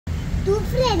Two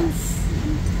friends.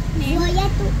 Zoya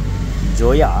too.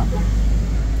 Joya?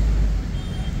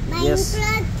 My Yes.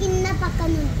 ఇంట్లో కింద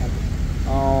పక్కన ఉంటుంది.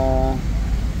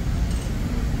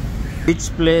 Which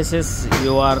places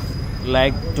you are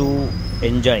like to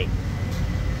enjoy?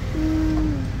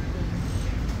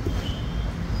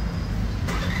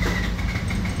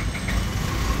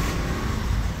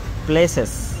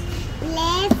 Places.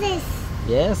 Places.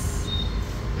 Yes.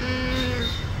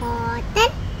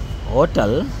 Hotel.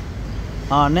 Hotel.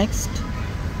 Next.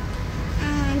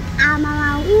 And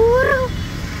Amama ఊరు.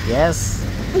 Yes.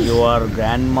 Your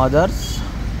grandmother's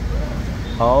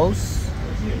house.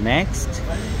 Next.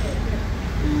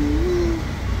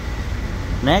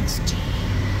 Next.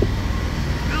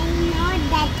 I know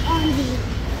that only.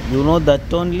 You know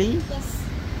that only? Yes.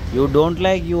 You don't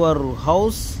like your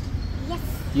house? Yes.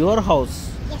 Your house?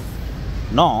 Yes.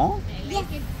 No? Yes.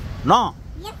 No?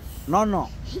 Yes. No, no.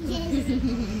 Yes.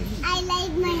 I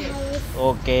like my house.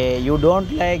 Okay. You don't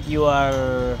like your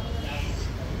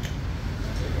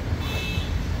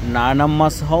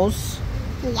Nanamma's house?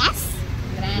 Yes.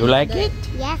 You like it?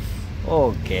 Yes.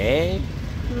 Okay.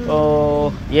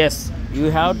 Oh, yes. You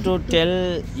have to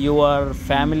tell your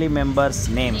family members'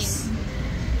 names.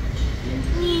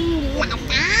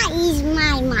 Lata is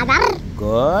my mother.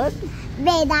 Good.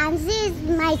 Vedansi is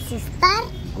my sister.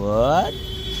 Good.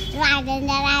 Radha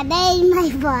is my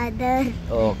father.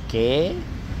 Okay.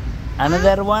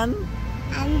 Another one?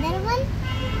 Another one?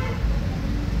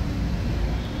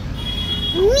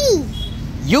 Me.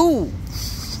 You.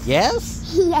 Yes.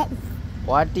 Yes.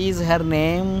 What is her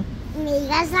name?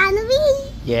 Megha Shanvi.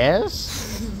 Yes.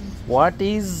 What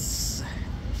is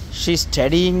she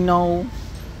studying now?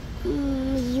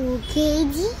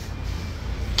 UKG.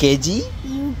 KG?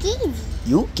 UKG.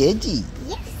 UKG.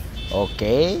 Yes.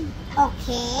 Okay.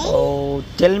 Okay. Oh,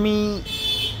 tell me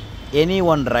any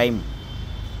one rhyme.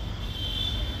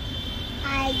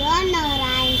 I don't know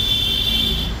rhymes.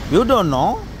 You don't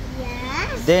know?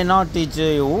 Yes. They not teach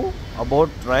you about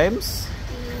rhymes?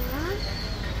 No.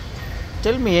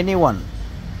 Tell me any one.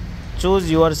 Choose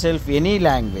yourself any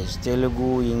language. Telugu,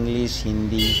 English,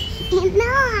 Hindi.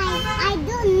 No, I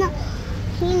don't know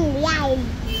Hindi.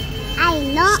 I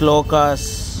know Slokas.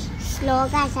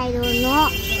 slokas. I don't know.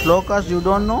 Slokas you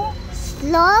don't know?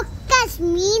 Slokas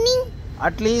meaning?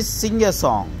 At least sing a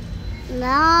song. No,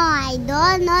 I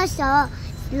don't know. So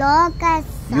slokas.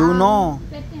 You know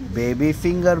baby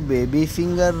finger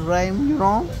rhyme, you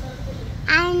know?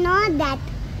 I know that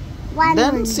one.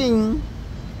 Then only. sing.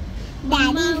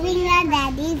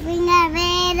 Daddy finger,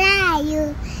 where are you?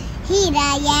 Here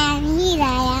I am.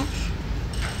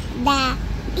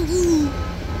 Daddy.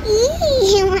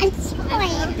 What's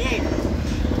going?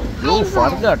 You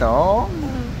forgot, oh?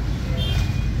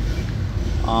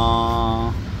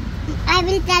 I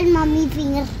will tell mommy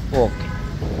finger. Okay.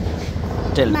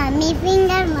 Tell me. Mommy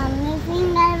finger,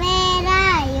 where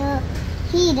are you?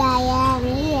 Here I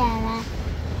am.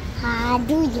 How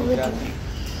do you do?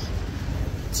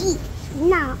 Gee,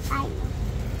 now I know.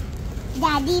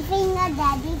 Daddy finger, where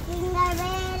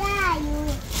are you?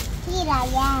 Here I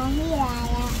am.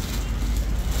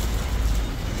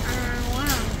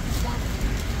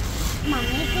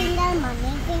 Mommy finger,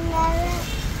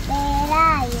 where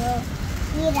are you?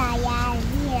 Here I am.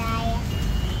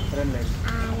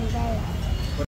 I'm the